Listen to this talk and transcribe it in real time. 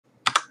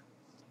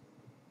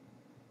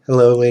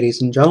Hello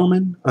ladies and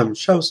gentlemen, I'm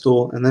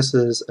Shaostoul and this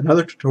is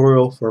another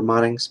tutorial for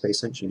modding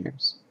space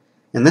engineers.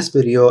 In this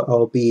video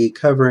I'll be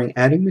covering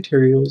adding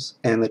materials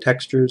and the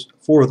textures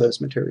for those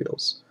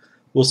materials.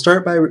 We'll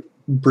start by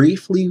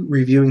briefly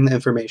reviewing the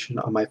information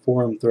on my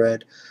forum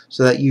thread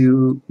so that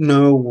you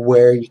know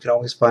where you can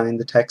always find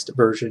the text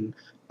version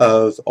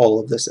of all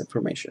of this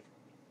information.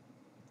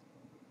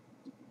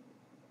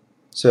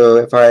 So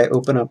if I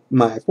open up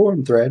my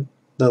forum thread,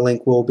 the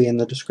link will be in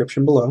the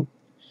description below.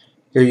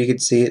 Here you can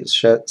see it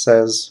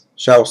says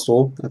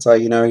Shaostoul, that's how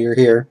you know you're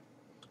here.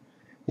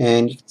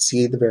 And you can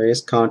see the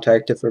various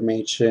contact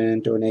information,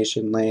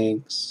 donation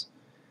links.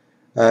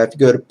 If you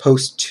go to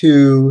post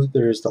 2,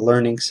 there's the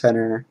Learning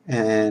Center,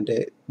 and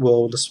it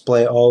will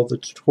display all the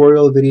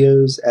tutorial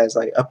videos as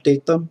I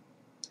update them.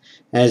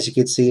 As you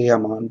can see,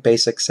 I'm on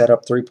Basic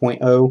Setup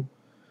 3.0,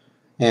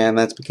 and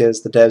that's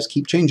because the devs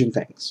keep changing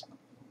things.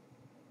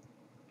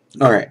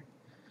 Alright,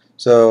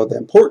 so the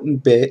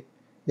important bit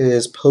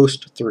is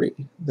post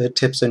 3, the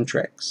tips and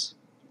tricks.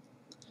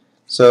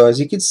 So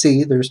as you can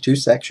see, there's two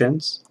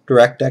sections,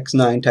 DirectX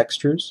 9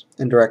 textures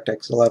and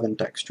DirectX 11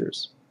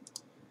 textures.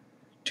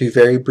 To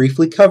very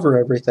briefly cover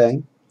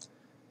everything,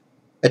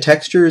 a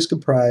texture is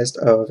comprised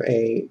of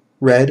a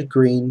red,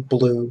 green,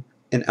 blue,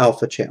 and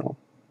alpha channel.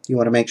 You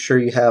want to make sure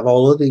you have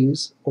all of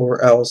these,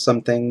 or else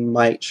something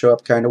might show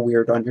up kind of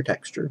weird on your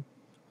texture.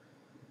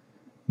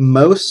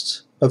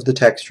 Most of the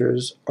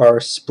textures are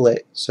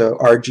split, so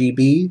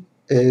RGB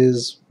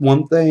is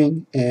one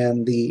thing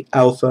and the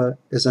alpha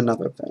is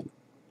another thing.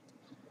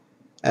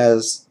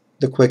 As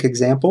the quick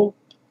example,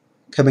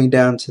 coming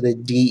down to the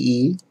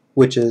DE,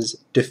 which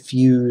is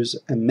diffuse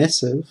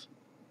emissive,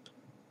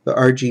 the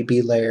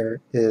RGB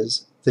layer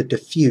is the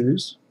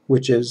diffuse,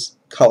 which is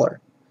color.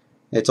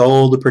 It's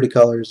all the pretty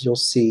colors you'll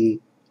see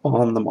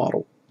on the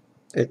model.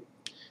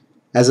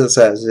 As it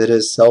says, it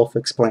is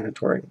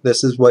self-explanatory.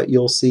 This is what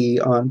you'll see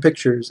on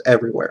pictures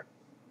everywhere.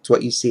 It's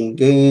what you see in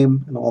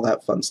game and all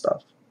that fun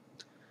stuff.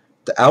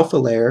 The alpha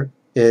layer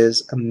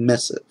is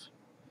emissive.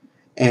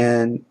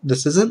 And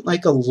this isn't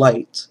like a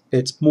light,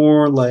 it's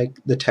more like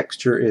the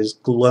texture is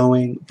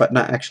glowing but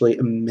not actually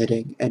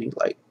emitting any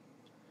light.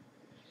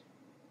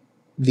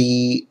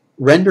 The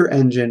render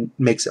engine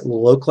makes it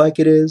look like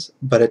it is,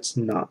 but it's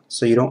not,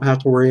 so you don't have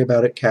to worry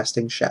about it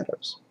casting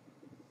shadows.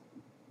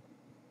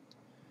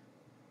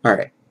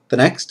 Alright, the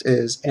next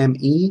is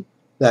ME.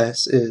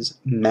 This is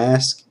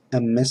mask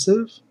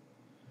emissive.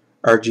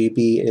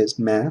 RGB is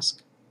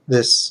mask.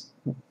 This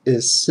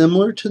is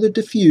similar to the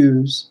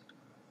diffuse,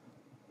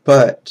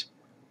 but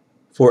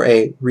for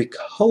a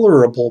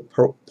recolorable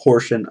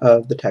portion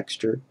of the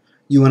texture,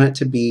 you want it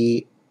to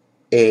be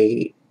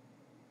a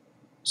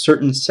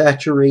certain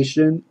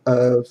saturation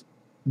of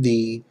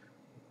the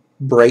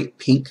bright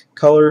pink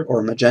color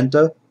or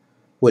magenta,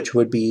 which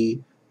would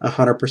be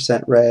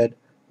 100% red,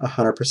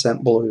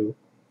 100% blue,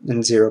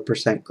 and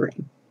 0%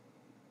 green.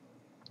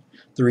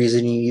 The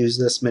reason you use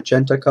this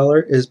magenta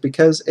color is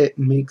because it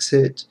makes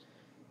it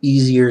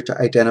easier to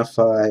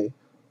identify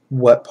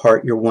what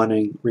part you're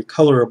wanting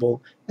recolorable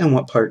and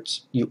what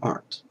parts you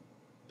aren't.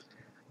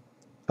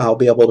 I'll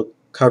be able to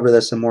cover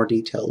this in more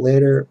detail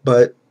later,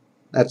 but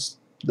that's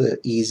the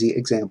easy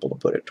example to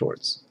put it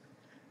towards.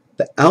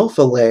 The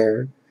alpha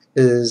layer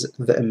is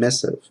the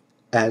emissive,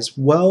 as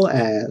well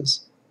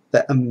as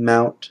the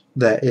amount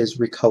that is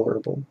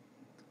recolorable.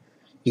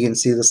 You can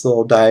see this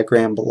little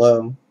diagram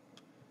below.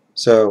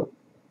 So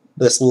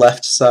this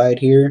left side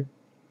here,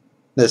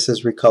 this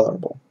is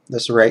recolorable.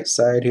 This right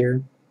side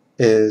here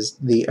is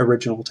the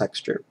original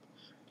texture.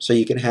 So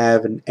you can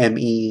have an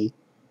ME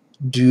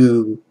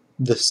do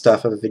the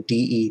stuff of a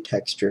DE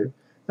texture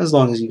as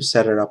long as you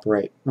set it up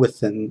right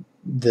within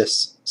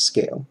this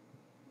scale.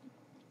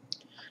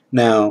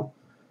 Now,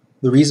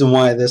 the reason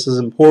why this is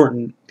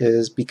important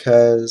is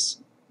because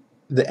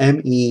the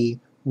ME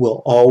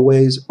will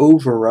always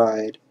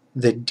override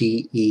the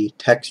DE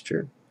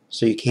texture.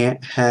 So you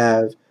can't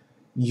have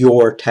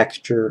your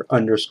texture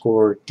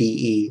underscore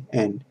DE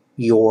and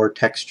your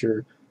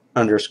texture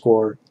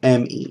underscore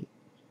ME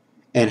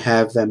and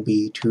have them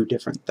be two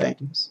different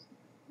things.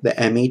 The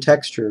ME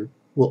texture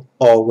will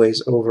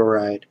always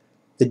override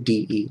the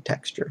DE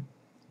texture.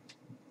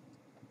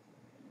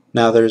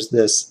 Now there's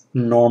this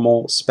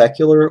normal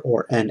specular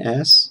or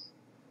NS.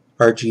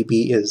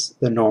 RGB is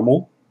the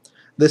normal.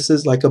 This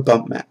is like a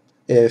bump map.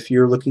 If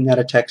you're looking at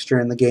a texture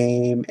in the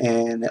game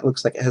and it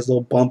looks like it has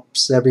little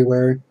bumps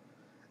everywhere,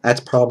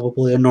 that's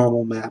probably a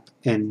normal map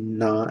and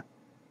not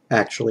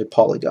actually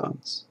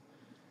polygons.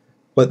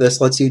 What this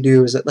lets you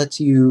do is it lets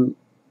you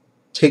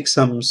take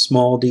some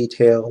small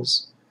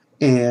details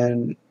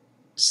and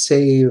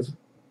save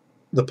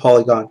the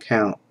polygon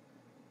count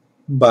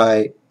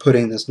by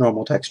putting this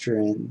normal texture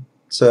in.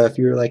 So if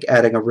you're like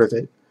adding a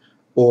rivet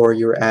or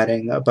you're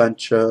adding a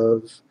bunch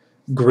of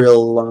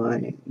grill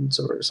lines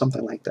or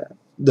something like that,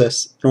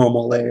 this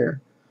normal layer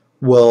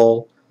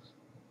will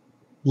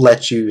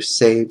let you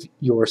save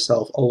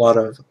yourself a lot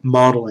of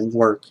modeling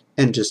work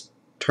and just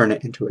turn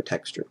it into a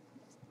texture.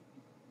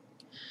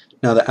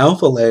 Now the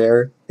alpha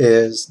layer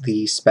is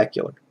the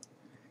specular,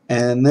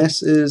 And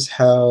this is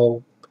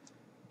how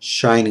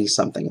shiny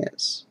something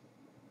is.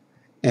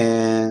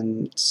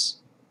 And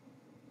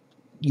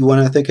you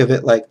want to think of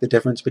it like the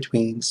difference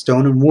between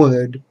stone and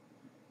wood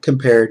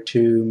compared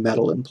to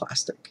metal and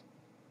plastic.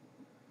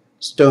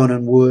 Stone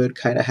and wood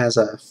kind of has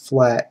a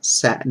flat,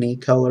 satiny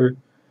color,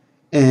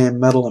 and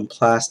metal and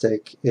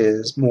plastic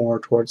is more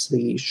towards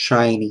the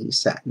shiny,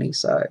 satiny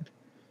side.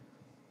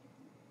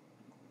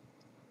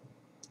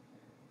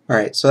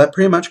 Alright, so that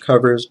pretty much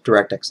covers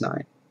DirectX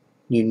 9.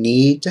 You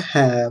need to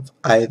have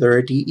either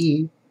a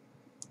DE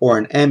or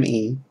an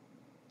ME,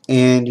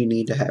 and you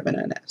need to have an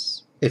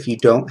NS. If you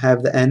don't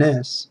have the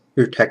NS,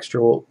 your texture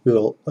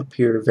will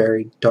appear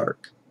very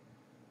dark.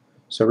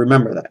 So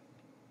remember that.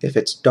 If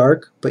it's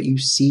dark but you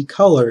see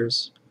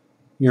colors,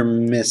 you're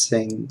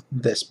missing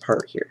this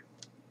part here.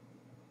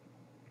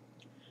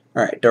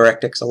 Alright,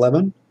 DirectX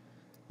 11.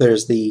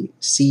 There's the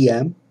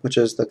CM, which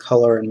is the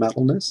color and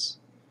metalness.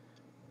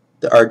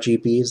 The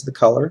RGB is the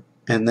color,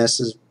 and this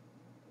is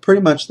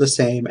pretty much the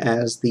same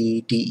as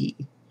the DE,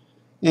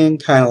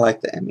 and kind of like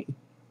the ME.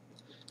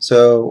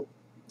 So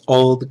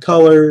all the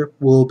color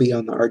will be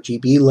on the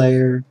RGB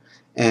layer,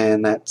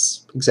 and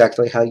that's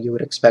exactly how you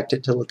would expect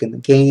it to look in the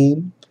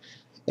game.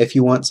 If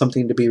you want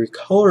something to be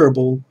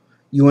recolorable,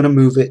 you want to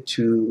move it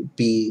to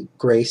be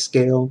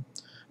grayscale.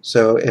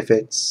 So if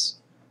it's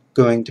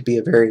going to be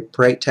a very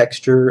bright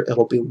texture,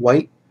 it'll be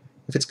white.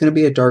 If it's going to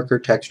be a darker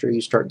texture,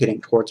 you start getting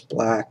towards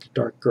black,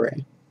 dark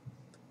gray.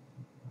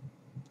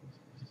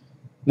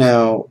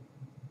 Now,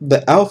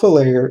 the alpha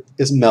layer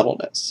is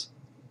metalness.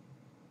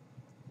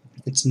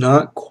 It's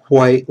not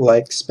quite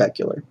like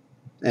specular,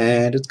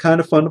 and it's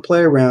kind of fun to play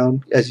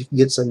around as you can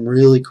get some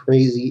really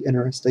crazy,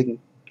 interesting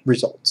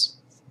results.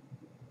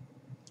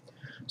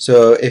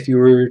 So if you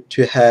were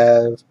to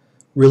have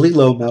really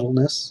low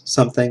metalness,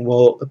 something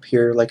will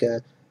appear like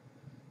a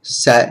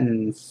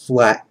satin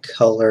flat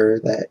color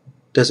that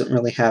doesn't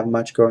really have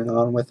much going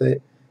on with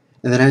it.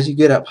 And then as you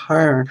get up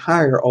higher and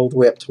higher, all the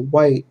way up to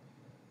white,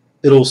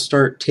 it'll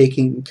start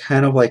taking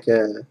kind of like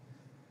a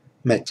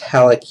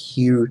metallic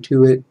hue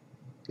to it.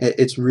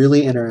 It's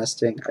really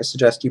interesting. I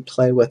suggest you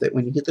play with it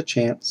when you get the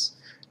chance,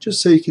 just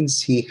so you can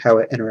see how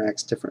it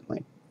interacts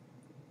differently.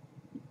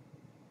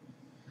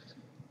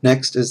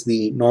 Next is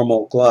the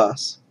normal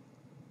gloss.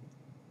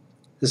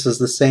 This is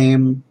the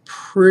same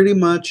pretty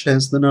much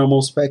as the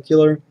normal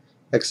specular,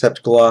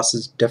 except gloss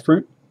is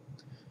different.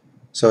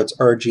 So it's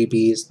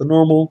RGB is the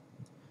normal,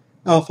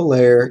 alpha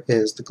layer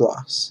is the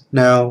gloss.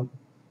 Now,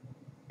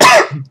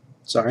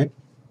 sorry,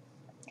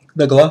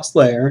 the gloss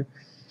layer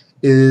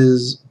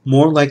is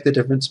more like the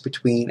difference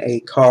between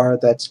a car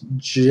that's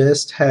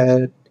just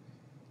had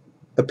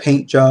a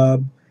paint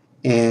job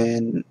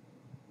and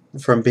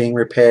from being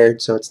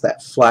repaired, so it's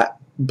that flat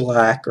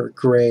black or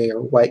gray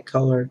or white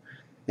color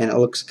and it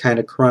looks kind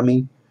of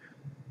crummy,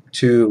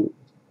 to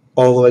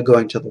all the way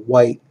going to the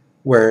white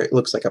where it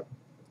looks like a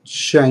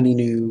shiny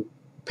new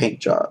paint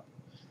job.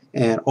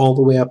 And all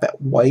the way up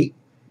at white,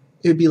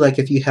 it would be like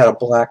if you had a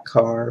black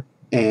car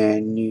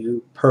and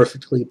you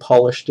perfectly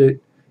polished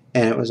it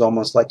and it was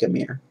almost like a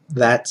mirror.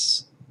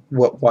 That's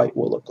what white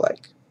will look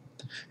like.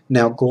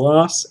 Now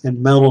gloss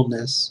and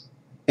metalness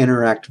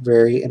interact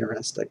very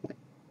interestingly.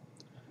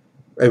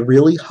 A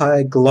really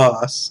high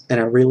gloss and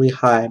a really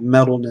high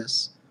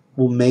metalness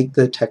will make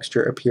the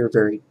texture appear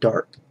very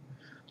dark.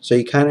 So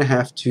you kind of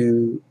have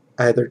to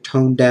either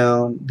tone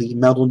down the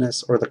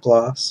metalness or the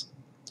gloss.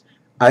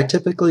 I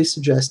typically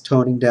suggest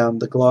toning down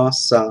the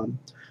gloss some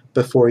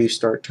before you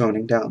start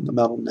toning down the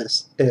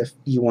metalness if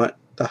you want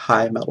the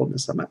high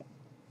metalness amount.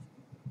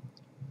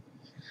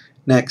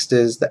 Next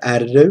is the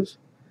additive.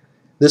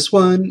 This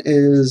one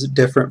is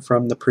different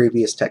from the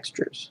previous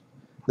textures.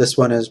 This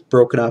one is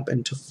broken up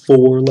into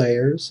 4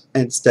 layers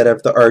instead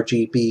of the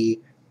RGB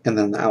and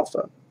then the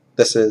alpha.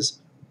 This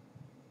is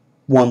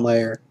one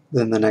layer,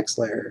 then the next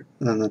layer,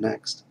 and then the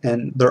next,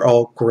 and they're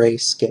all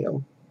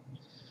grayscale.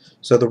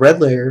 So the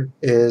red layer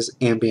is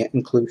ambient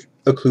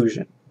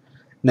occlusion.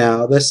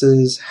 Now this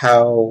is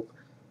how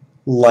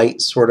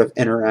light sort of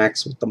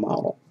interacts with the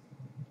model.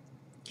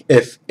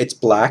 If it's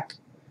black,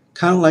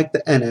 kind of like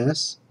the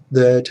NS,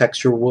 the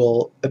texture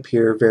will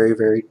appear very,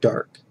 very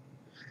dark.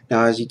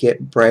 Now as you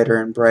get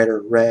brighter and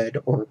brighter red,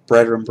 or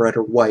brighter and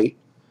brighter white,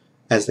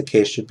 as the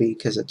case should be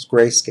because it's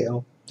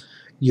grayscale,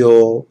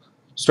 you'll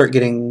start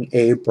getting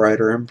a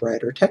brighter and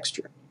brighter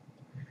texture.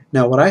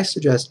 Now what I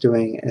suggest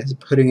doing is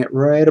putting it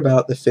right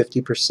about the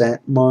 50%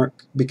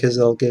 mark, because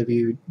it'll give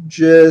you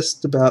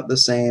just about the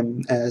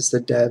same as the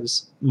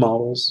devs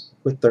models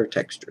with their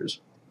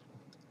textures.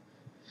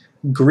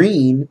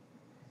 Green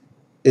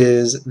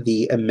is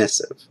the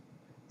emissive.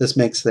 This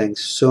makes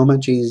things so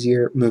much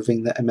easier,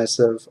 moving the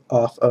emissive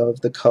off of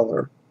the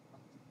color.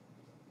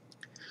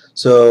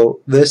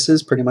 So this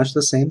is pretty much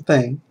the same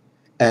thing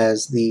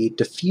as the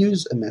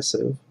diffuse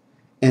emissive,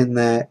 in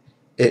that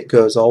it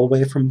goes all the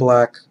way from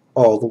black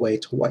all the way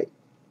to white.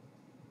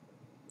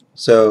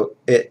 So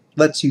it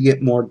lets you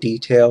get more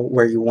detail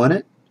where you want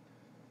it,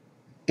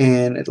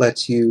 and it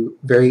lets you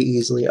very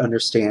easily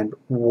understand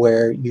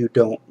where you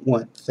don't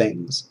want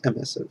things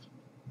emissive.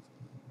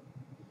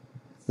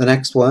 The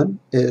next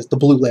one is the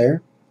blue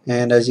layer,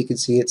 and as you can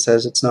see it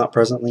says it's not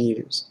presently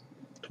used.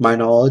 To my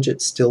knowledge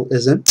it still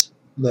isn't.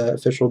 The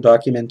official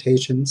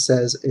documentation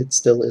says it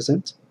still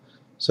isn't.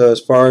 So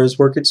as far as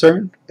we're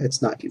concerned, it's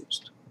not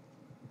used.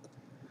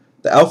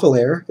 The alpha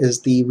layer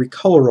is the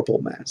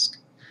recolorable mask.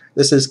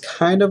 This is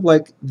kind of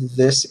like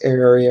this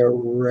area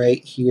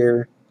right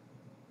here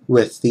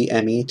with the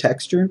ME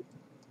texture.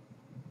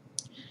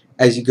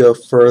 As you go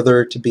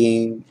further to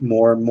being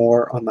more and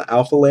more on the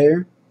alpha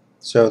layer,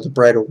 so the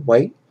brighter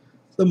white,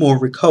 the more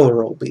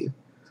recolor it will be.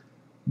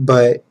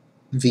 But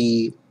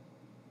the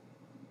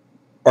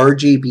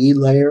RGB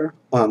layer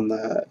on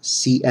the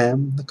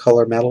CM, the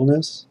color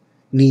metalness,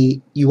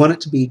 you want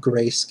it to be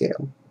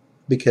grayscale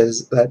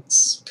because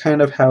that's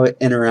kind of how it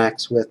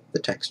interacts with the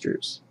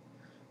textures.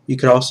 You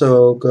could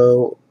also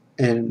go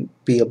and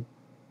be a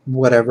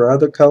whatever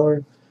other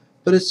color,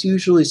 but it's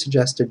usually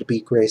suggested to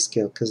be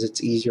grayscale because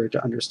it's easier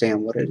to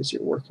understand what it is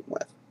you're working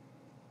with.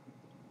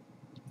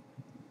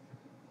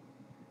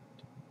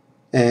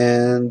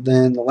 And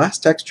then the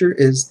last texture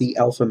is the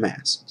alpha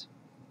masked.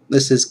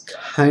 This is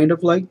kind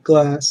of like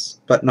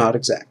glass, but not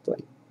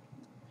exactly.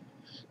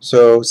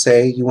 So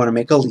say you want to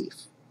make a leaf.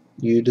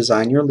 You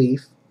design your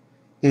leaf,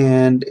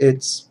 and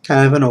it's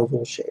kind of an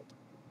oval shape.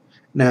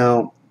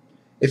 Now,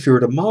 if you were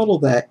to model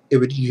that, it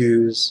would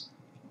use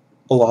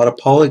a lot of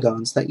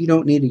polygons that you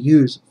don't need to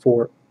use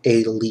for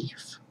a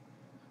leaf.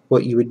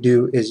 What you would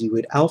do is you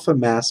would alpha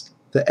mask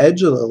the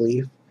edge of the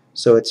leaf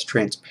so it's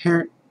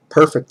transparent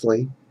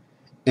perfectly,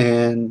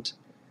 and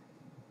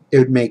it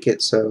would make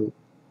it so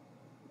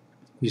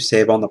you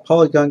save on the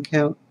polygon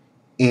count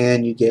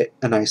and you get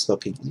a nice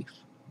looking leaf.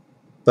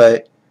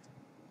 But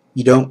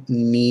you don't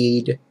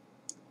need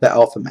the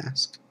alpha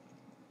mask.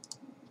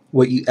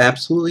 What you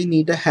absolutely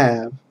need to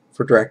have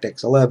for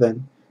DirectX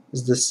 11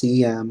 is the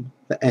CM,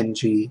 the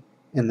NG,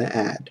 and the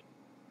add.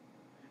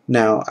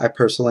 Now, I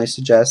personally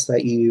suggest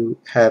that you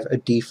have a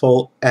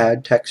default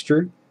add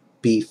texture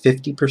be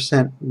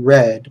 50%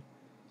 red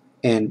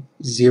and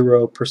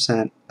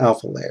 0%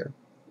 alpha layer.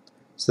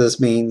 So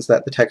this means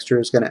that the texture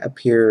is going to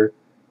appear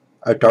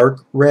a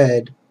dark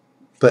red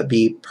but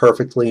be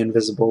perfectly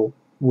invisible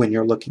when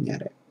you're looking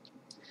at it.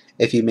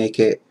 If you make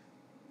it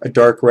a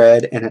dark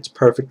red and it's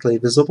perfectly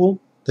visible,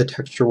 the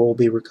texture will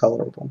be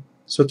recolorable.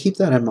 So keep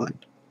that in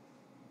mind.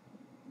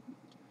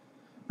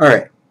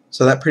 Alright,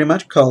 so that pretty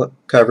much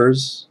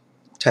covers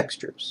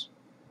textures.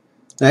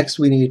 Next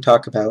we need to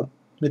talk about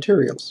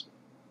materials.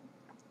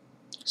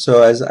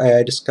 So as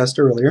I discussed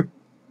earlier,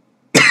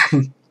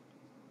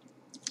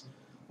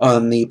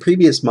 on the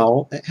previous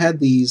model it had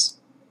these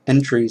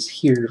entries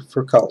here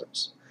for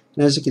colors.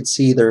 And as you can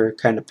see they're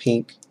kind of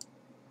pink,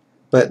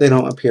 but they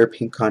don't appear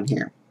pink on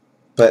here.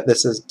 But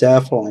this is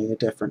definitely a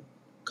different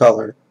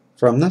color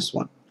from this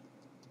one.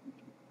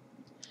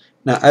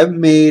 Now I've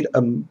made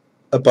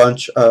a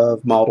bunch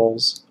of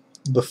models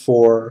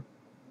before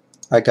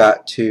I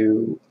got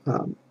to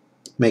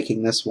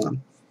making this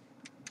one,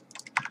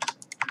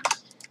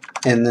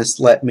 and this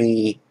let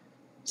me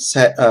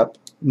set up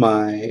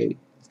my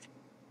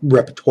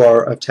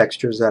repertoire of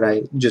textures that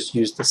I just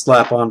use to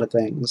slap onto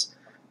things,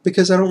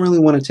 because I don't really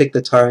want to take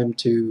the time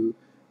to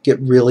get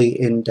really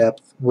in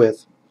depth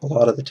with a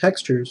lot of the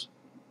textures,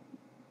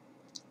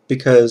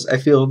 because I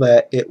feel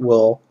that it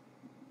will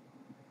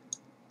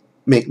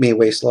make me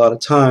waste a lot of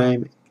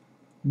time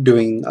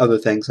doing other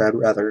things I'd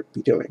rather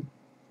be doing.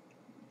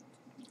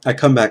 I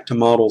come back to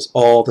models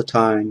all the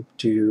time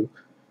to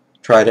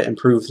try to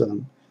improve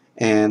them,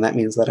 and that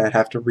means that I'd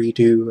have to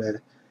redo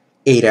an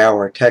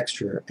 8-hour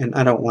texture, and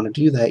I don't want to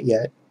do that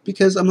yet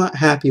because I'm not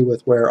happy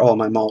with where all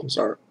my models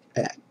are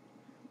at.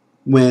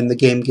 When the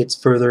game gets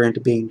further into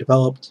being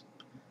developed,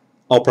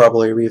 I'll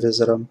probably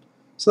revisit them.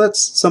 So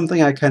that's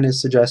something I kind of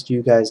suggest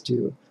you guys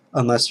do,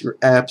 unless you're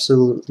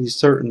absolutely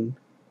certain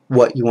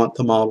what you want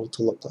the model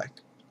to look like.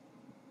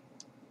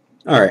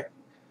 Alright,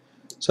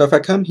 so if I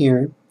come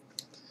here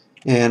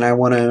and I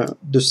want to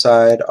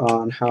decide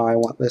on how I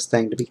want this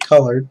thing to be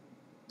colored,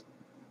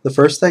 the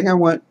first thing I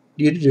want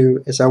you to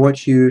do is I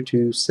want you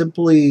to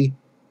simply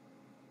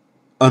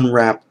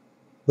unwrap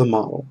the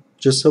model,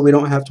 just so we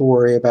don't have to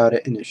worry about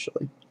it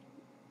initially.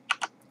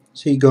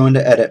 So you go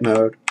into edit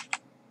mode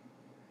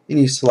and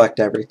you select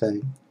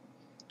everything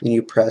and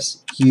you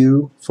press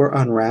Q for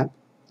unwrap,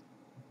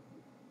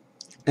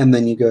 and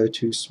then you go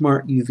to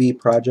Smart UV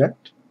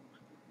Project.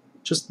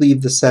 Just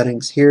leave the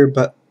settings here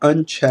but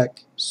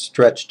uncheck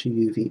Stretch to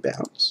UV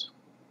Bounce,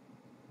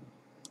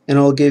 and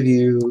it'll give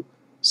you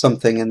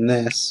something in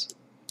this,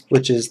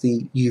 which is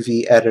the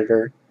UV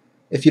editor.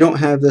 If you don't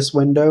have this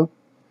window,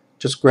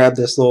 just grab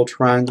this little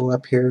triangle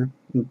up here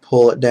and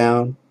pull it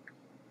down,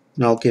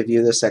 and I'll give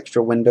you this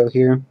extra window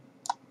here.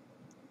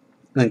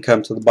 Then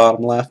come to the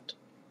bottom left,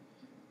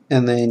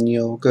 and then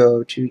you'll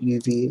go to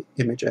UV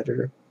image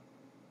editor.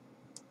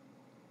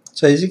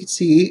 So as you can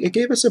see, it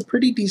gave us a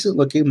pretty decent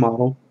looking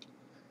model,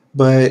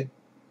 but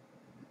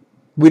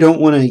we don't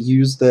want to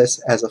use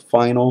this as a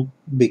final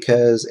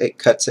because it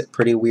cuts it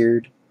pretty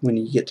weird when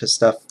you get to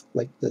stuff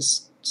like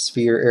this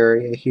sphere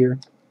area here.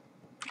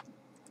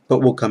 but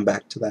we'll come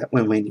back to that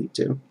when we need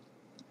to.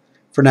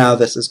 For now,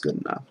 this is good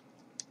enough.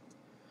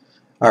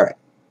 Alright,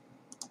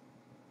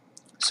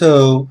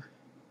 so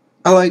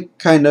I like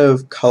kind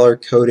of color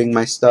coding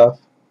my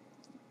stuff,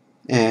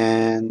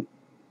 and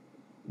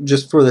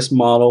just for this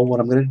model,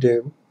 what I'm going to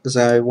do is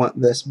I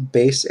want this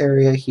base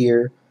area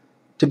here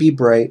to be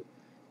bright,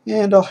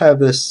 and I'll have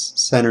this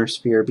center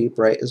sphere be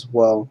bright as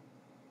well.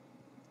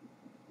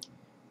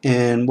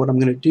 And what I'm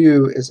going to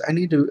do is I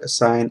need to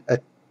assign a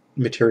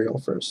material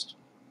first.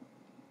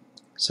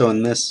 So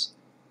in this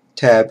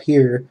tab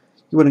here,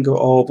 you want to go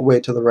all the way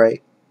to the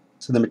right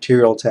to the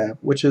material tab,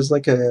 which is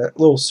like a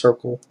little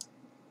circle,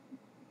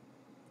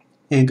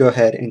 and go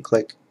ahead and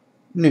click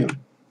New.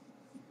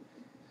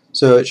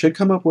 So it should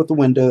come up with a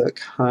window that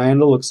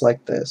kind of looks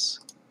like this.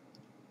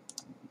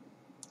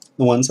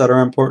 The ones that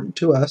are important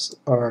to us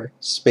are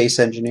Space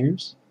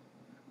Engineers.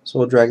 So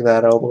we'll drag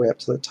that all the way up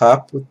to the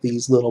top with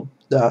these little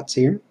dots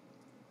here.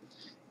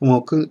 And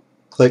we'll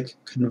click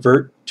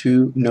Convert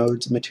to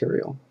Nodes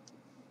Material.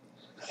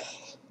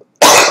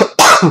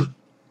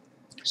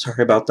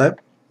 Sorry about that.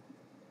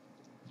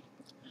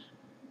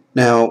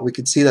 Now we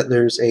can see that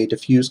there's a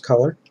diffuse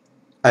color.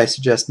 I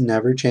suggest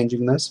never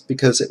changing this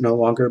because it no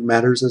longer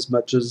matters as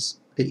much as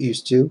it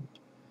used to.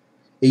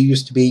 It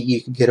used to be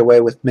you could get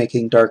away with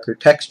making darker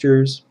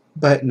textures,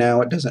 but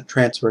now it doesn't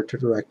transfer to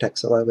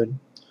DirectX 11.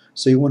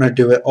 So you want to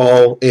do it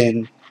all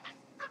in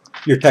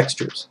your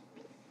textures.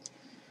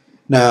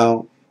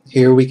 Now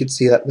here we can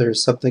see that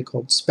there's something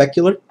called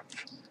specular.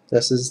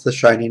 This is the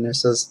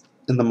shininess as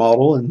in the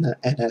model in the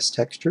NS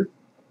texture.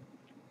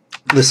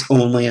 This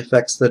only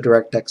affects the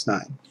DirectX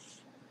 9.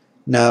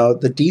 Now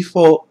the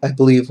default, I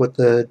believe what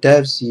the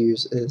devs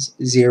use is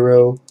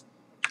 0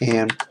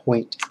 and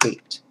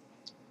 0.8.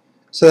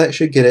 So that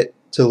should get it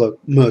to look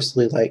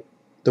mostly like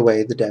the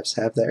way the devs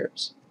have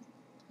theirs.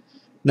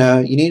 Now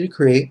you need to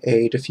create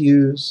a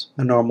diffuse,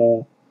 a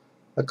normal,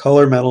 a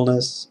color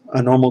metalness,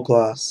 a normal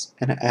gloss,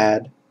 and an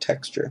add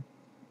texture.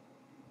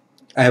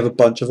 I have a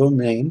bunch of them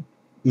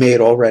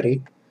made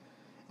already,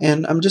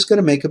 and I'm just going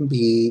to make them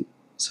be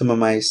some of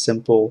my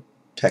simple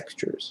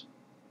textures.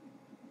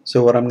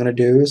 So what I'm going to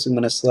do is I'm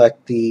going to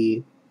select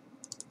the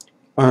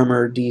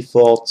Armor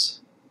default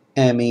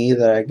ME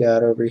that I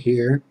got over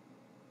here.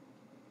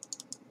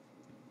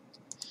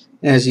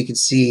 And as you can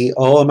see,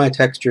 all of my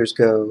textures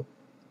go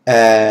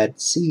add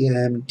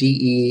CM,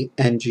 DE,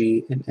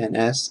 NG, and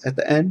NS at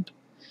the end.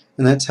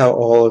 And that's how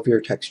all of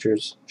your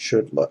textures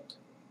should look.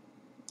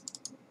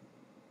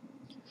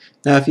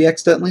 Now if you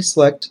accidentally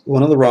select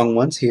one of the wrong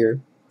ones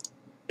here,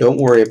 don't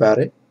worry about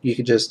it. You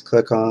can just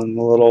click on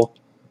the little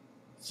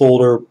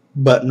folder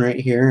button right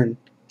here and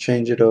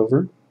change it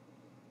over.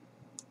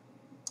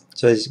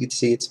 So as you can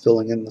see, it's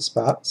filling in the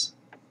spots.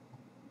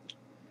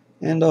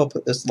 And I'll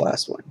put this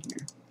last one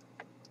here.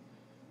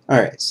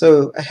 Alright,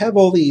 so I have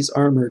all these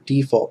Armor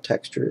default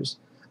textures,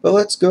 but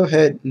let's go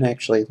ahead and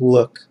actually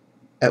look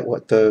at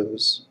what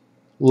those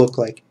look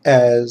like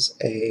as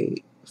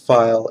a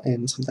file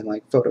in something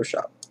like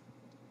Photoshop.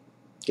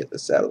 Get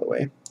this out of the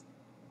way.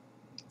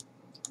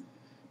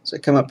 So I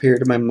come up here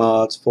to my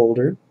mods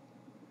folder,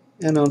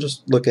 and I'll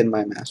just look in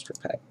my master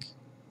pack.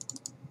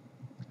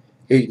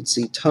 Here you can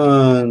see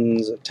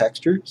tons of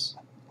textures,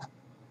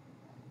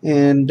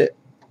 and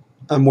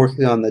I'm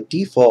working on the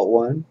default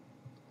one,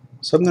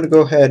 so I'm going to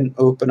go ahead and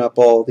open up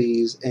all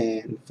these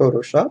in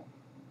Photoshop.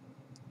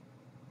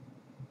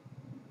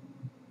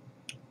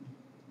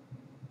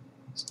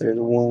 So there's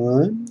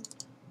 1,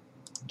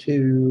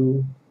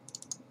 2,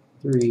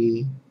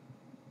 3,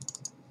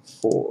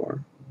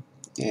 4,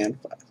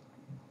 and 5.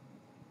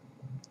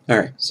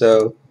 Alright,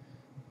 so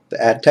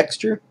the add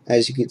texture,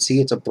 as you can see,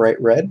 it's a bright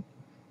red,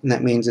 and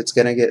that means it's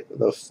going to get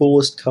the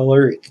fullest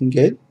color it can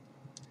get,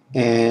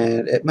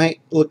 and it might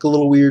look a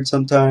little weird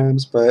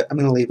sometimes, but I'm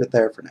going to leave it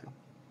there for now.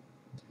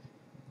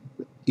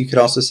 You can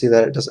also see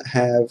that it doesn't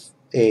have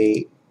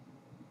a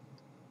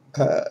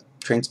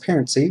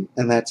transparency,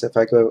 and that's if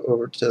I go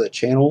over to the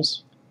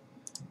channels.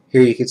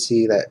 Here you can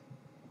see that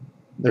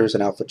there's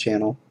an alpha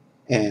channel,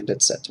 and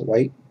it's set to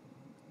white.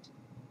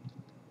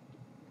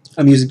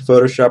 I'm using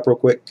Photoshop real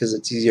quick because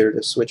it's easier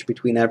to switch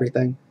between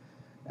everything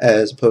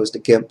as opposed to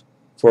GIMP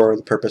for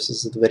the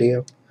purposes of the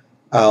video.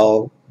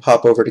 I'll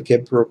hop over to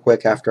GIMP real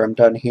quick after I'm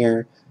done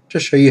here to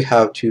show you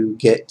how to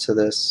get to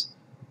this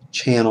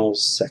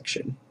channels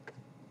section.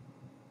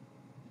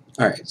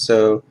 Alright,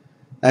 so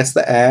that's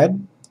the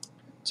add.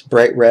 It's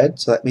bright red,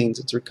 so that means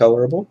it's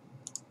recolorable.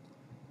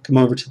 Come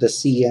over to the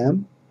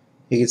CM.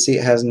 You can see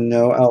it has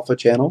no alpha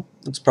channel.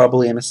 It's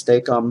probably a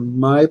mistake on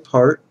my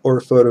part or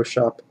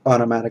Photoshop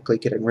automatically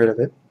getting rid of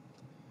it.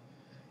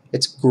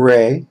 It's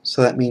gray,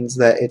 so that means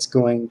that it's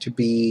going to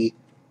be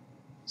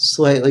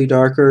slightly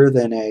darker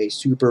than a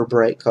super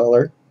bright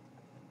color,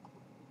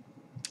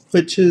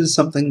 which is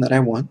something that I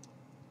want.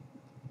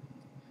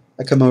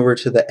 I come over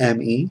to the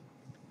ME,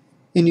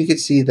 and you can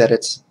see that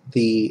it's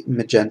the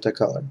magenta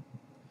color.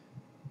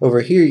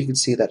 Over here you can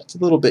see that it's a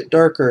little bit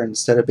darker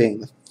instead of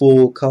being the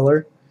full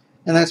color,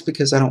 and that's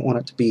because I don't want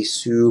it to be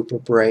super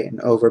bright and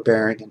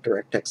overbearing in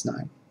DirectX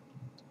 9.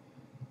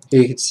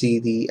 Here you can see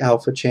the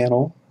alpha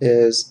channel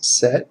is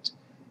set,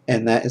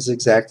 and that is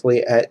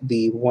exactly at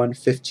the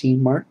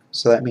 115 mark,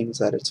 so that means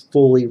that it's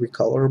fully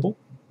recolorable.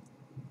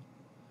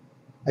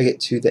 I get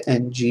to the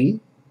NG,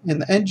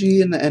 and the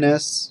NG and the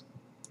NS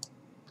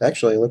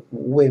actually look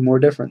way more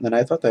different than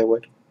I thought they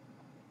would.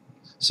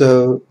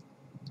 So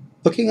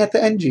looking at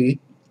the NG,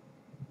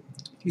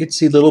 you can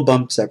see little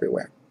bumps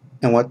everywhere.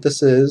 And what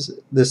this is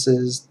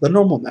the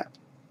normal map.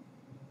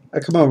 I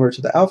come over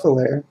to the alpha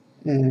layer,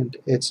 and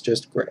it's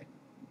just gray.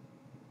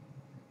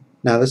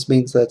 Now this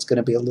means that it's going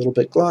to be a little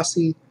bit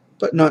glossy,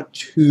 but not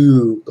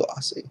too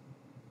glossy.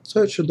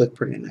 So it should look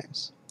pretty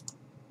nice.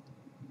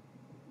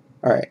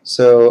 Alright,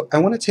 so I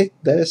want to take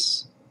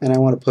this and I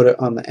want to put it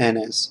on the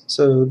NS,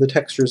 so the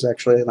textures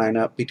actually line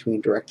up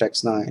between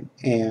DirectX 9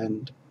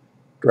 and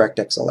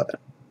DirectX 11.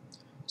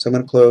 So I'm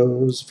going to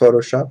close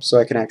Photoshop so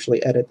I can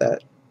actually edit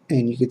that,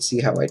 and you can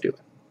see how I do it.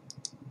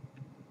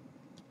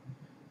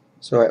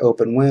 So I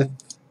open with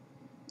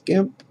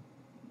GIMP,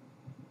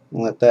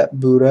 and let that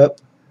boot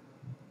up.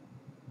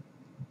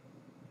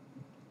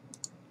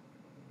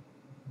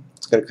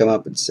 It's going to come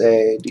up and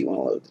say, do you want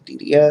to load the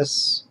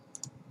DDS?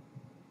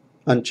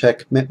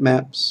 Uncheck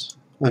Mipmaps,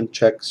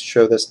 uncheck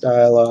Show This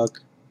Dialog,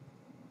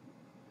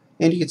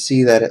 and you can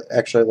see that it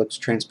actually looks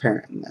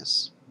transparent in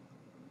this.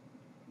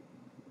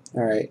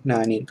 Alright, now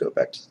I need to go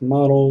back to the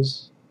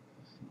models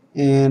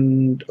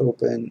and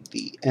open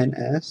the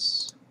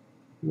NS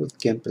with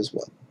GIMP as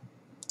well.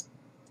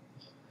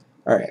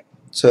 Alright,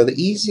 so the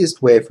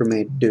easiest way for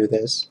me to do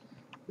this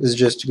is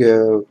just to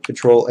go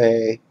Control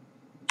A,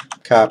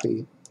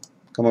 copy,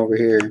 come over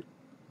here, and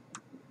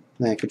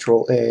then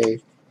Control A,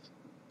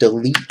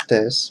 delete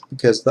this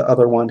because the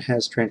other one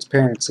has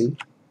transparency,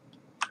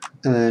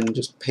 and then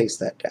just paste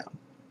that down.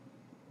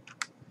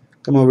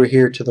 Come over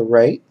here to the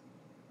right,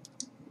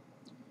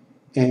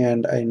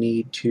 and I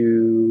need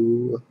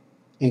to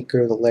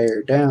anchor the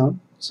layer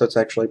down so it's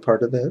actually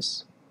part of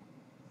this.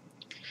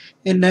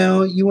 And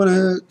now you want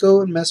to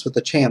go and mess with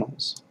the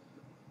channels.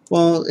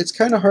 Well, it's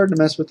kind of hard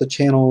to mess with the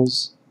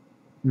channels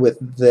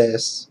with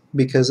this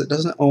because it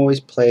doesn't always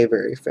play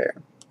very fair.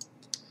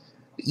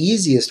 The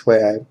easiest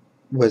way I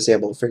was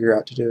able to figure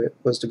out to do it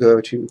was to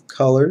go to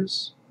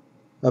Colors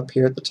up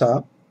here at the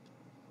top,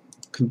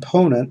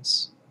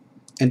 Components,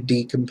 and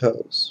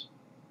Decompose.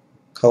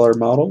 Color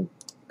Model,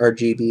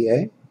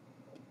 RGBA,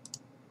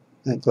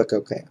 and click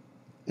OK.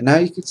 And now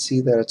you can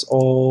see that it's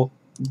all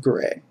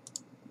gray,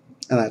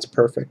 and that's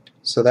perfect.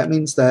 So that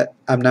means that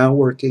I'm now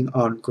working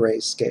on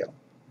grayscale.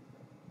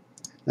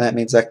 And that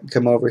means I can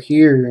come over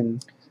here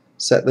and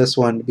set this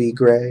one to be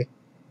gray,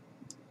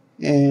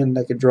 and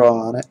I can draw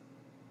on it,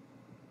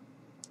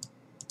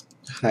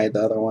 hide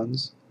the other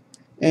ones,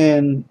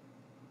 and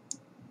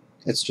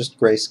it's just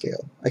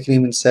grayscale. I can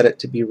even set it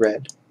to be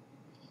red,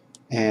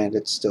 and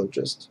it's still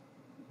just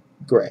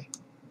gray.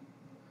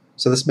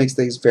 So this makes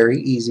things very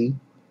easy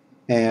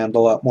and a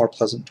lot more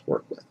pleasant to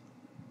work with.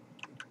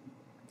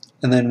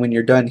 And then when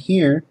you're done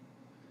here,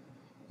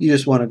 you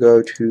just want to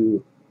go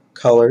to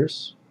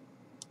Colors,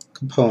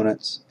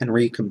 Components, and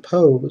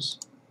Recompose.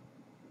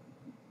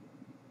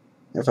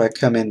 If I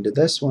come into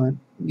this one,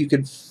 you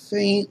can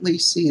faintly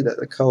see that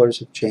the colors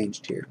have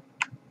changed here,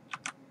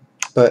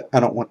 but I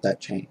don't want that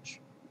change.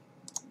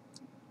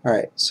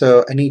 Alright,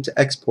 so I need to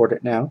export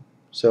it now.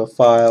 So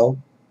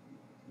File,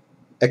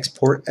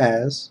 Export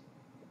As,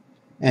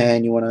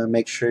 and you want to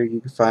make sure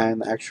you find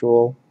the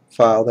actual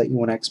file that you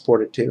want to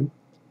export it to,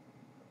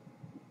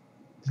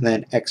 and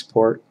then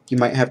export. You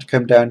might have to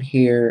come down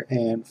here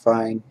and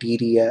find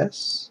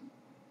DDS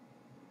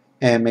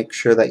and make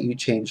sure that you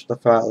change the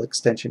file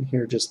extension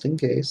here just in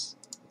case.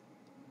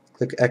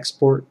 Click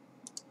Export.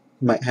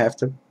 You might have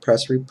to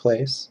press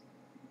Replace.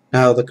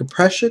 Now the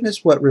compression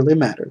is what really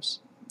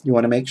matters. You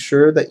want to make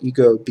sure that you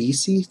go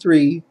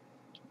BC3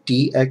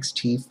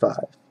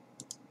 DXT5,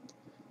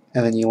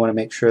 and then you want to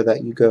make sure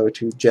that you go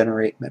to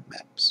Generate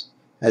Mipmaps.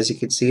 As you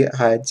can see, it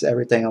hides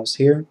everything else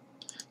here.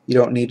 You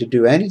don't need to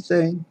do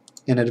anything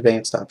in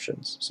Advanced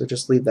Options, so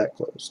just leave that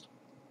closed.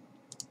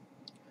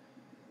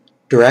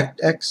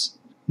 DirectX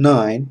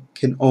 9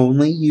 can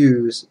only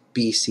use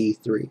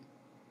BC3.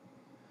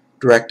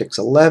 DirectX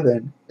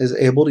 11 is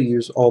able to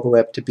use all the way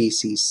up to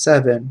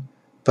BC7,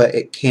 but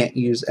it can't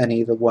use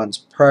any of the ones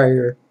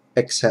prior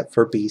except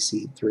for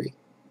BC3.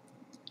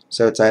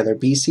 So it's either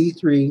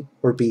BC3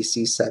 or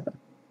BC7.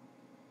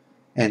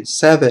 And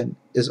 7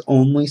 is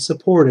only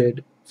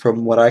supported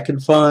from what I can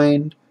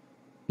find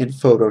in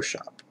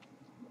Photoshop.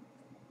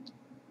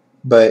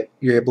 But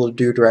you're able to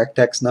do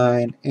DirectX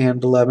 9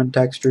 and 11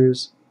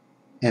 textures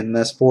in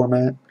this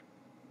format,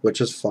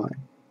 which is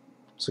fine.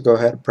 So go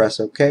ahead and press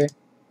OK,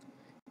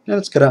 and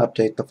it's going to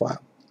update the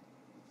file.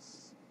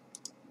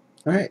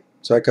 Alright,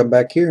 so I come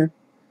back here,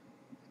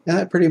 and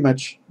that pretty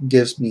much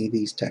gives me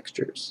these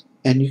textures.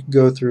 And you can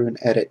go through and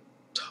edit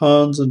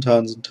tons and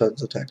tons and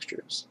tons of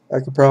textures. I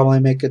could probably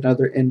make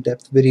another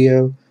in-depth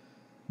video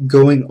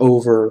going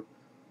over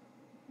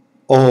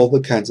all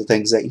the kinds of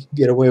things that you can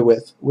get away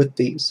with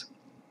these.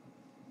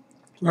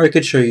 Or I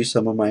could show you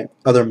some of my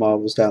other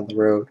models down the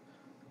road.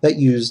 that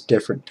use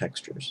different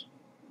textures.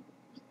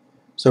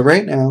 So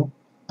right now,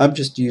 I'm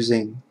just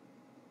using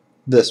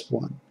this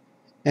one.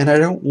 And I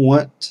don't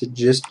want to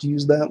just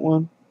use that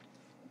one.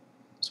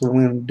 So what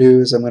I'm going to do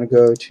is I'm going to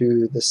go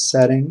to the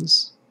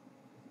settings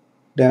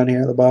down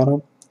here at the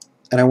bottom,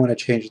 and I want to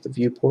change the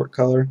viewport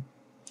color.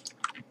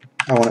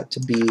 I want it to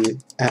be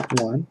at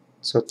 1,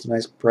 so it's a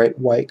nice bright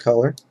white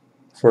color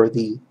for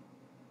the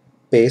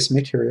base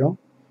material.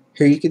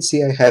 Here you can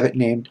see I have it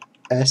named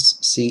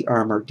SC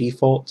Armor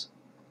Default.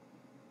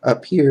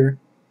 Up here,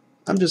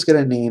 I'm just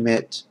going to name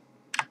it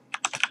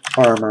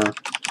Armor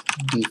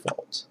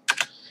Default.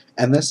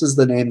 And this is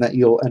the name that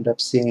you'll end up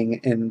seeing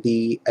in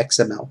the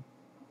XML.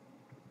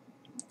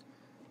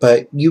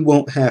 But you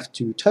won't have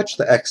to touch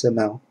the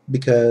XML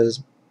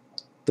because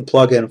the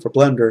plugin for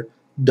Blender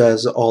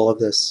does all of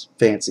this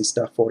fancy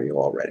stuff for you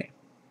already.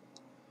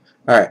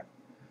 Alright,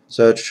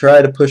 so to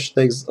try to push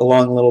things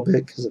along a little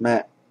bit because I'm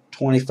at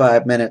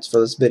 25 minutes for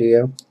this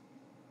video,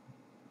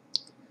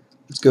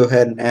 let's go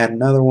ahead and add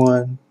another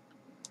one.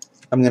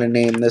 I'm going to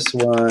name this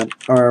one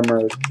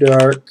Armor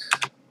Dark.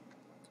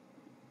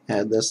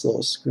 Add this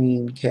little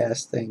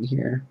screencast thing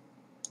here.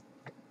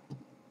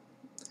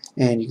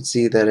 And you can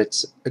see that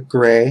it's a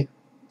gray.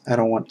 I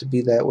don't want it to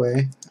be that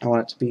way. I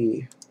want it to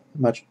be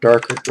a much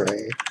darker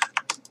gray.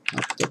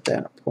 I'll put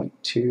that at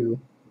 0.2.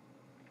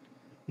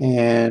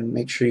 And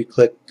make sure you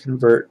click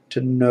Convert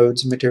to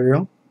Nodes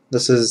Material.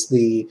 This is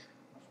the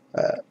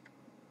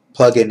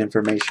plugin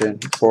information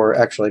for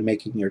actually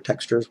making your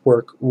textures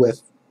work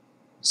with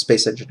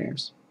Space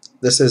Engineers.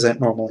 This isn't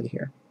normally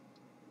here.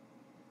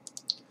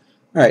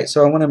 Alright,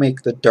 so I want to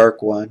make the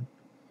dark one.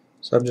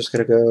 So I'm just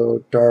going to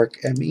go dark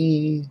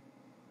ME,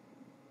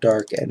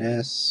 dark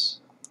NS,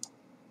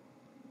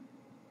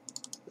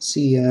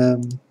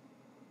 CM,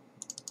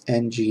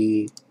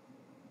 NG,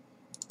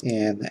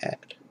 and the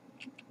add.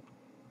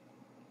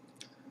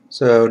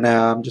 So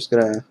now I'm just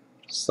going to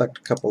select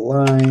a couple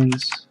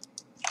lines,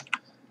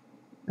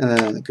 and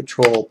then the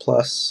Control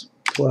plus,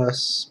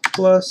 plus,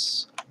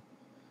 plus,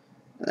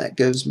 and that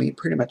gives me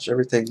pretty much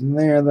everything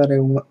there that I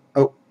want.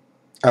 Oh,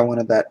 I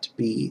wanted that to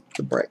be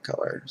the bright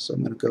color, so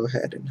I'm going to go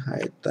ahead and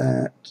hide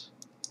that.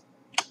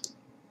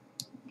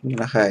 I'm going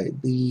to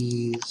hide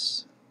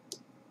these,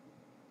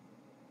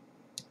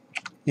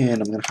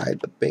 and I'm going to hide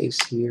the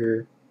base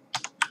here,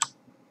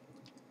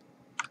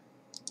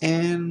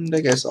 and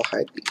I guess I'll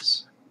hide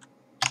these.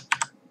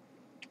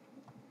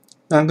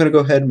 Now I'm going to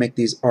go ahead and make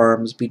these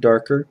arms be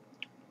darker,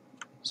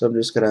 so I'm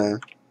just going to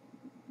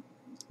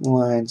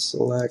line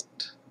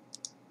select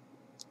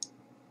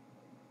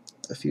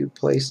a few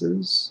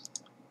places,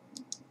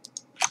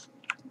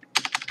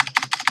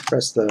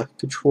 press the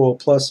Control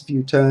plus a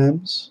few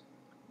times,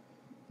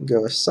 and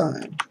go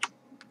assign.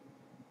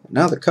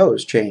 Now the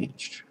color's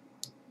changed,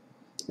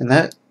 and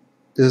that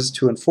is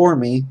to inform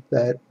me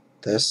that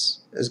this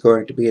is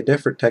going to be a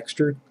different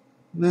texture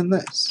than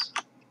this.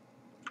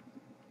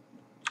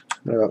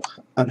 I'm going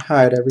to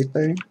unhide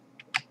everything.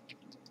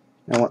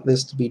 I want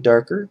this to be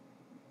darker,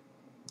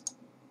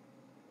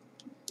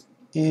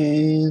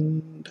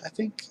 and I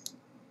think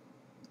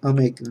I'll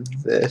make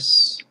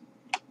this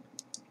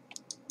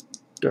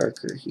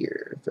darker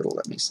here if it'll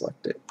let me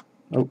select it.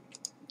 Oh,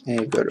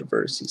 and go to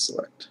vertice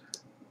select.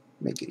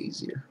 Make it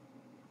easier.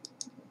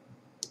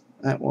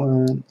 That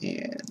one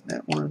and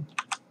that one.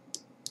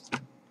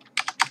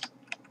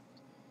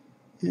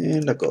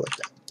 And I'll go like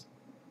that.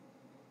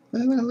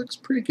 And that looks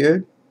pretty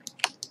good.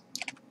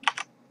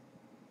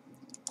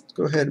 Let's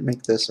go ahead and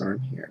make this arm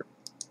here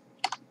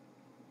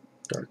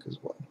dark as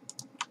well.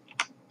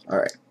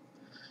 Alright.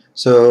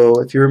 So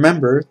if you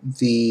remember,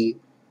 the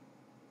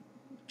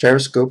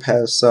gyroscope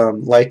has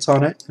some lights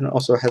on it and it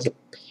also has a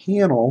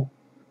panel,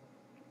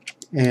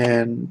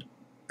 and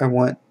I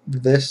want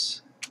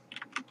this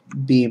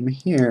beam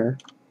here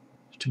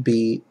to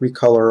be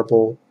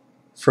recolorable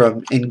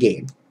from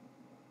in-game,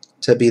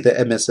 to be the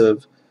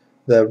emissive,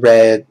 the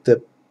red,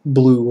 the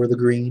blue, or the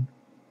green.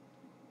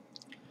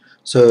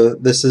 So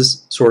this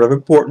is sort of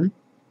important.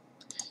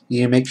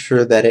 You make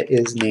sure that it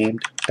is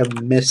named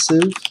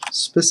emissive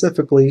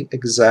specifically,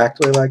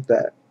 exactly like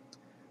that.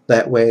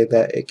 That way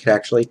that it can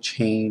actually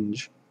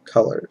change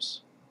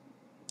colors.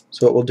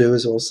 So what we'll do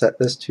is we'll set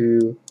this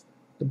to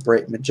the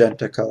bright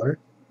magenta color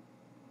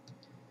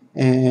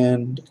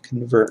and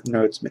convert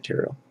nodes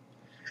material.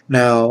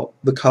 Now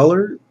the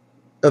color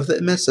of the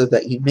emissive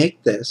that you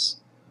make this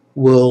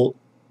will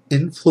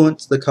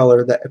influence the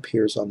color that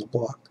appears on the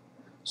block.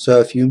 So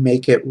if you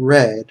make it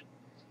red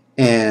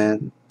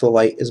and the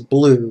light is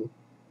blue,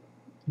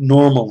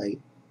 normally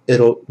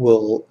it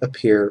will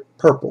appear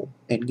purple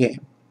in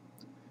game.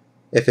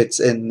 If it's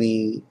in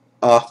the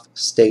off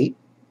state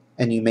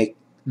and you make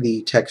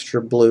the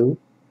texture blue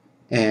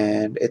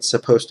and it's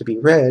supposed to be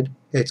red,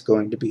 it's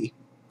going to be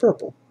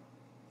purple.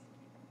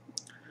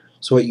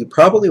 So what you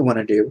probably want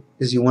to do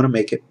is you want to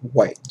make it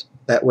white.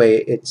 That way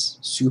it's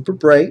super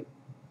bright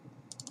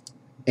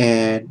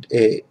and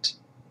it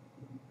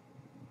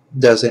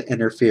doesn't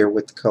interfere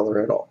with the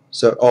color at all.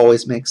 So it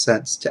always makes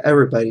sense to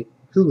everybody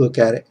who look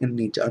at it and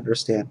need to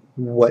understand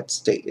what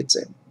state it's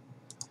in.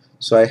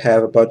 So I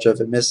have a bunch of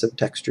emissive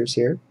textures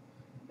here,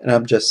 and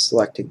I'm just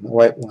selecting the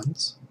white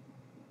ones.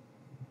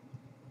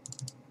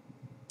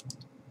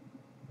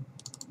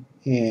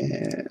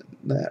 And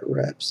that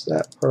wraps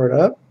that part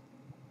up.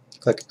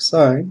 Click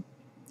Assign.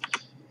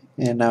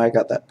 And now I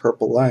got that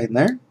purple line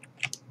there.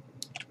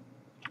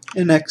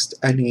 And next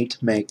I need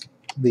to make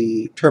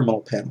the terminal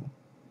panel.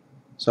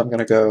 So I'm going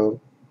to go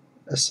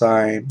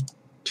assign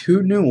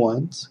 2 new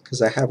ones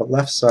because I have a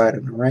left side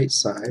and a right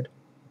side.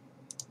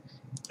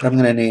 And I'm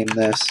going to name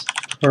this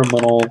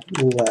terminal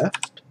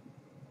left.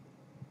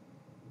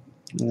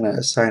 I'm going to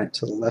assign it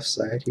to the left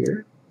side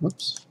here.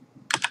 Whoops.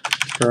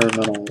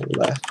 Terminal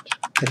left,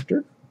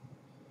 enter.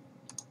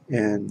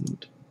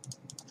 And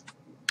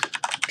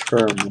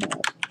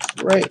terminal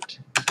right,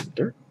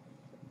 enter.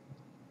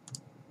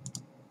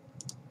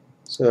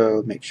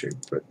 So make sure you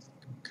put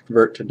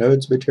convert to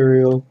nodes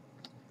material.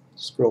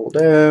 Scroll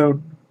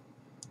down.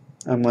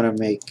 I'm going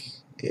to make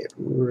it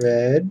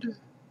red.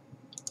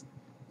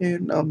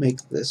 And I'll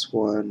make this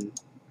one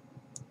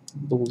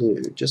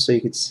blue, just so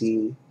you can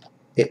see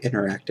it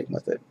interacting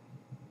with it.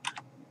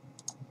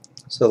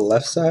 So the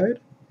left side,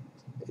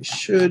 it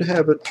should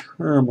have a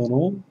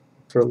terminal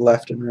for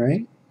left and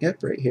right.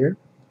 Yep, right here.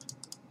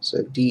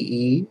 So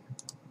DE,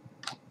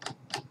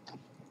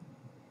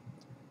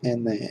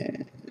 and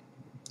then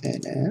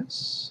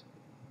NS,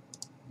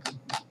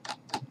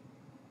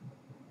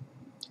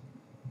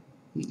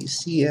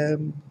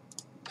 ECM,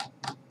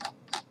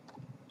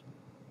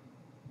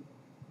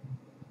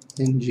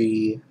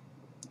 NG,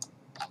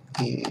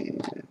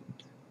 and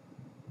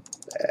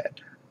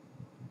bad.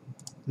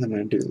 And I'm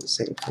going to do the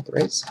same for the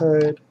right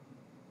side.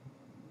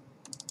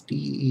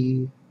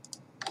 DE,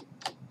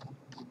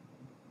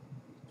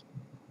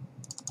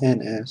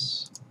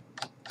 NS,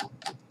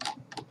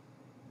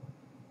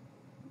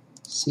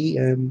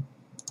 CM,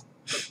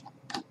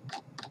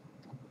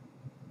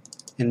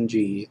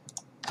 NG,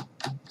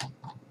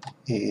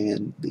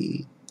 and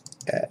the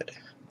add.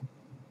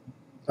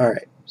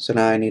 Alright, so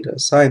now I need to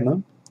assign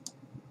them.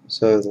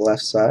 So the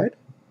left side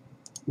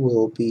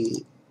will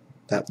be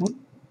that one,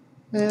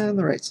 and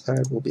the right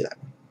side will be that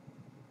one.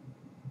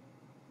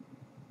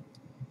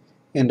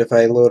 And if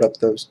I load up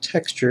those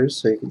textures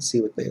so you can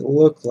see what they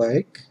look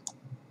like,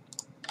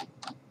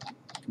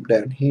 come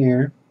down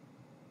here,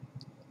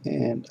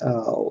 and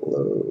I'll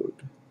load.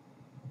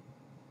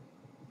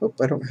 Oh,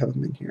 I don't have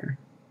them in here.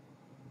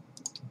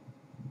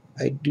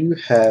 I do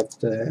have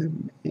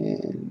them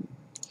in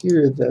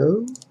here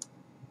though.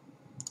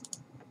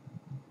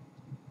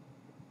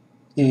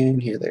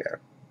 And here they are.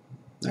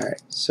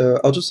 Alright, so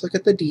I'll just look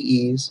at the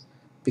DEs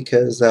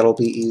because that'll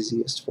be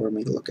easiest for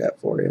me to look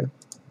at for you.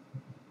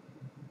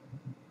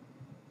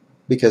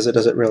 Because it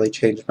doesn't really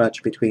change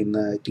much between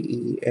the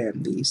DE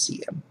and the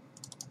CM.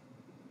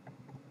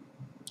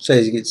 So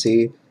as you can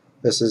see,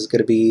 this is going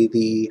to be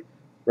the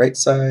right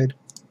side,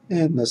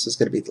 and this is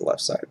going to be the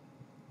left side.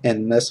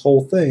 And this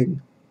whole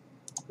thing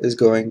is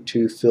going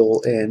to fill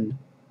in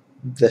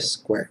this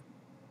square.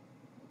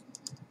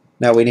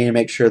 Now we need to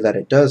make sure that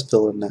it does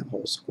fill in that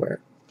whole square.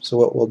 So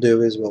what we'll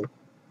do is we'll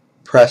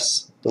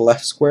press the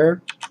left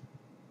square,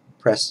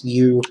 press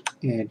U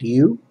and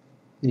U,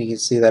 and you can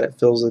see that it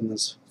fills in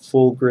this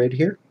full grid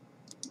here.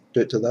 Do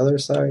it to the other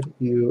side,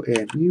 U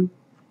and U,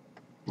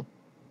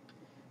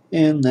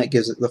 and that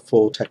gives it the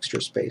full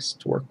texture space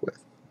to work with.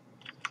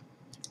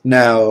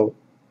 Now,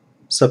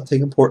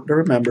 something important to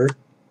remember,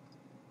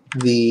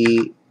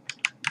 the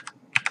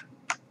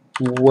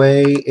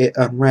way it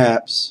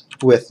unwraps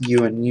with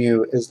U and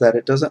U is that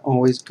it doesn't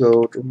always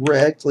go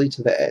directly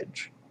to the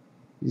edge.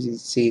 As you can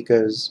see, it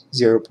goes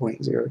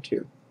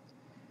 0.02.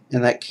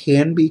 And that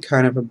can be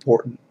kind of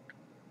important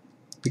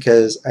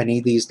because I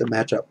need these to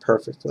match up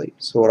perfectly.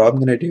 So what I'm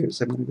going to do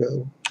is I'm going to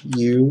go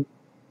U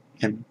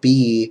and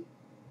B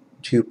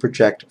to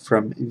project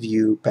from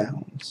view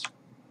bounds.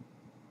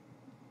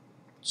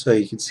 So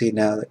you can see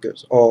now that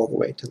goes all the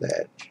way to the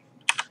edge.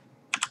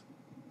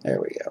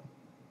 There we go.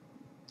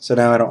 So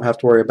now I don't have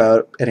to worry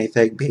about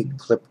anything being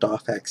clipped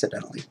off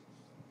accidentally.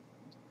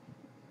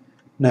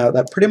 Now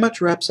that pretty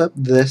much wraps up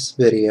this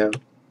video,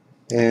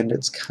 and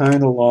it's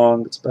kind of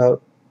long. It's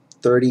about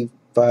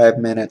 35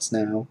 minutes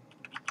now.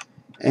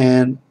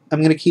 And I'm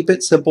going to keep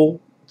it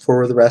simple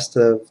for the rest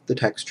of the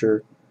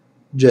texture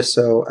just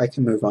so I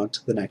can move on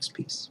to the next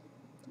piece.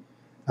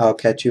 I'll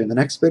catch you in the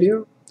next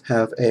video.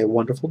 Have a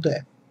wonderful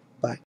day. Bye.